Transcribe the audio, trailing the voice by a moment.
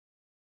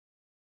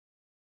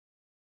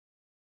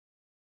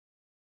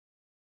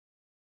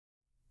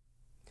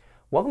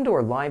Welcome to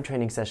our live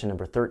training session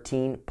number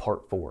 13,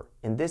 part 4.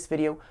 In this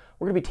video,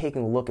 we're going to be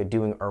taking a look at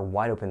doing our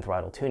wide open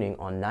throttle tuning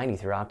on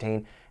 93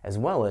 octane as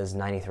well as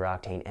 93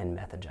 octane and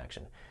meth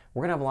injection. We're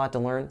going to have a lot to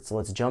learn, so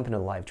let's jump into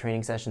the live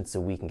training session so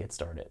we can get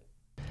started.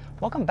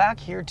 Welcome back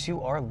here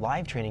to our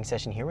live training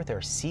session here with our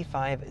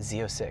C5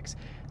 Z06.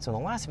 So in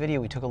the last video,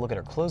 we took a look at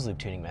our closed loop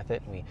tuning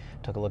method. We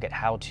took a look at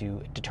how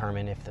to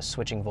determine if the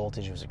switching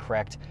voltage was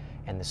correct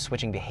and the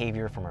switching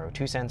behavior from our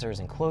O2 sensors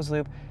in closed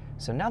loop.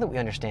 So now that we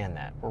understand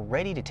that, we're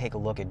ready to take a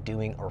look at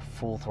doing our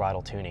full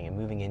throttle tuning and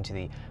moving into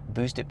the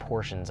boosted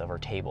portions of our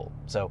table.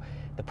 So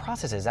the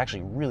process is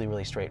actually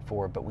really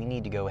straightforward, but we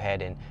need to go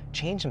ahead and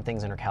change some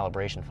things in our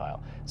calibration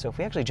file. So if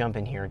we actually jump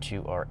in here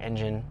to our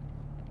engine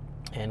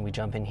and we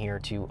jump in here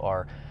to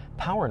our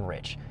power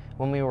enrich,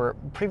 when we were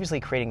previously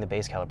creating the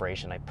base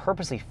calibration, I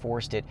purposely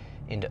forced it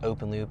into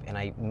open loop and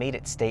I made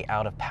it stay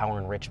out of power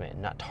enrichment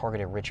and not target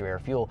a richer air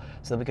fuel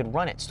so that we could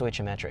run it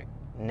stoichiometric.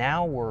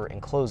 Now we're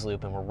in closed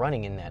loop and we're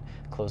running in that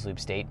closed loop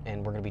state,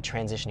 and we're going to be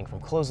transitioning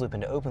from closed loop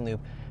into open loop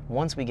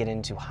once we get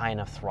into high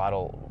enough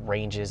throttle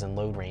ranges and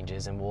load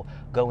ranges, and we'll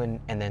go in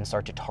and then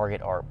start to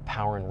target our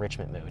power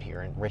enrichment mode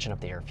here and enriching up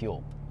the air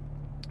fuel.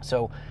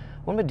 So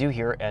what I'm going to do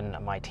here in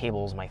my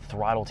tables, my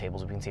throttle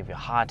tables, we can see if we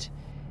have hot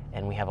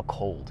and we have a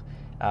cold.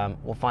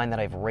 We'll find that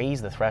I've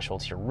raised the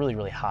thresholds here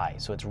really high,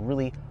 so it's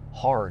really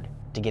hard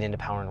to get into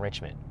power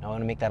enrichment. Now I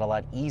want to make that a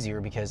lot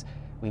easier because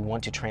we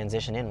want to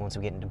transition in once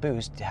we get into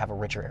boost to have a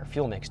richer air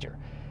fuel mixture.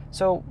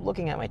 So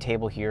looking at my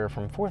table here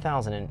from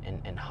 4,000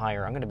 and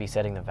higher, I'm going to be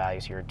setting the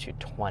values here to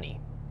 20.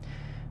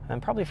 And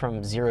probably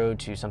from 0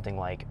 to something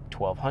like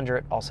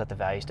 1,200, I'll set the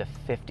values to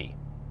 50.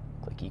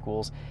 Click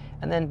equals.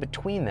 And then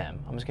between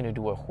them, I'm just going to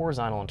do a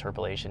horizontal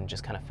interpolation,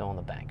 just kind of fill in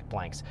the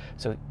blanks.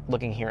 So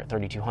looking here at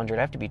 3,200,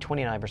 I have to be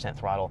 29%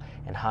 throttle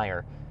and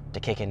higher to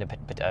kick into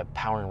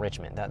power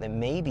enrichment. That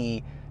may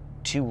be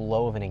too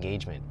low of an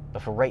engagement,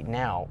 but for right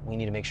now, we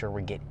need to make sure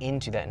we get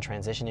into that and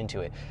transition into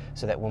it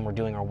so that when we're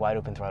doing our wide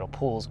open throttle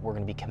pulls, we're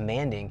going to be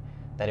commanding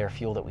that air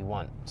fuel that we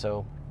want.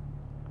 So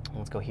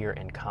let's go here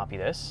and copy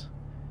this.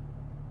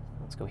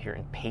 Let's go here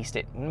and paste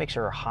it and make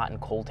sure our hot and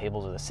cold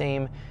tables are the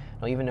same.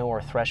 Now, even though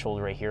our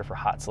threshold right here for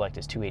hot select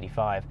is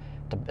 285,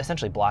 to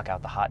essentially block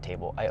out the hot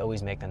table, I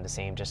always make them the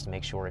same just to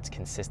make sure it's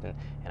consistent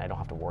and I don't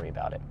have to worry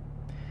about it.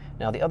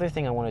 Now, the other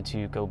thing I wanted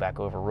to go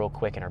back over real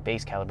quick in our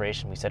base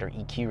calibration, we set our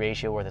EQ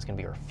ratio, or that's going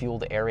to be our fuel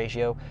to air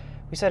ratio.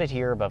 We set it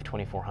here above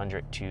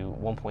 2400 to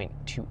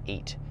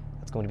 1.28.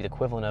 That's going to be the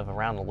equivalent of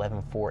around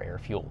 11.4 air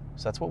fuel.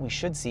 So that's what we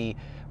should see,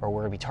 or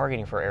we're going to be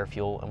targeting for air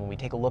fuel. And when we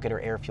take a look at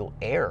our air fuel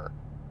air,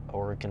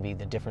 or it can be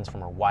the difference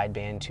from our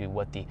wideband to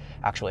what the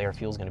actual air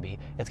fuel is going to be,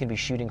 it's going to be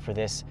shooting for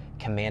this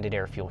commanded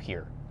air fuel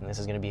here. And this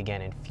is going to be,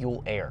 again, in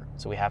fuel air.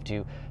 So we have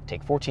to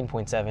take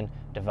 14.7,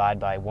 divide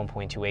by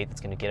 1.28.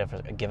 That's going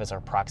to give us our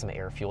approximate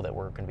air fuel that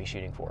we're going to be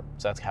shooting for.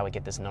 So that's how we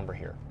get this number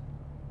here.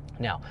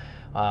 Now,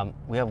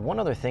 we have one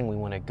other thing we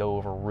want to go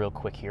over real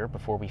quick here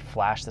before we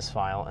flash this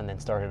file and then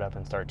start it up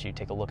and start to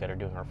take a look at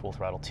doing our full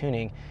throttle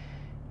tuning.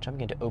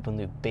 Jumping into open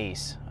loop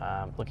base,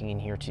 looking in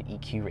here to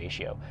EQ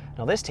ratio.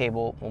 Now this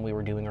table, when we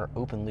were doing our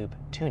open loop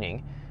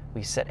tuning,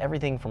 we set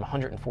everything from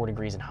 104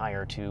 degrees and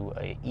higher to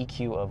a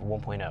EQ of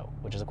 1.0,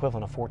 which is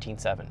equivalent of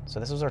 14.7. So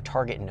this was our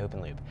target in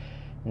open loop.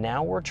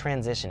 Now we're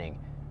transitioning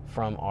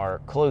from our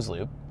closed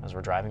loop, as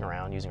we're driving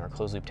around using our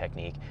closed loop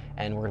technique,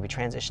 and we're going to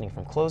be transitioning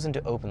from closed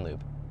into open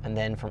loop, and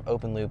then from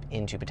open loop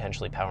into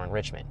potentially power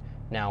enrichment.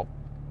 Now,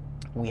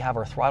 we have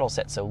our throttle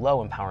set so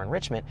low in power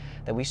enrichment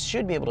that we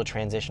should be able to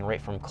transition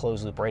right from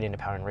closed loop right into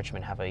power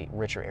enrichment and have a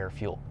richer air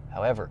fuel.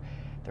 However,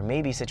 there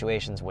may be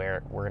situations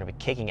where we're going to be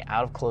kicking it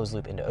out of closed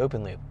loop into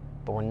open loop,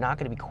 but we're not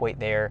going to be quite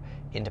there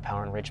into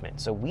power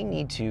enrichment. So we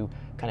need to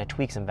kind of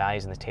tweak some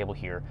values in this table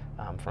here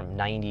from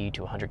 90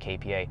 to 100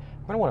 kPa. We're going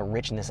to want to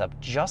richen this up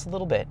just a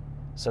little bit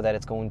so that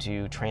it's going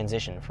to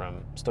transition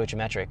from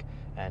stoichiometric,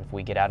 and if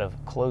we get out of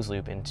closed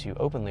loop into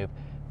open loop,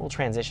 we'll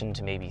transition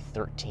to maybe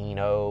 13.0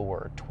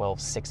 or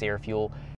 12.6 air fuel,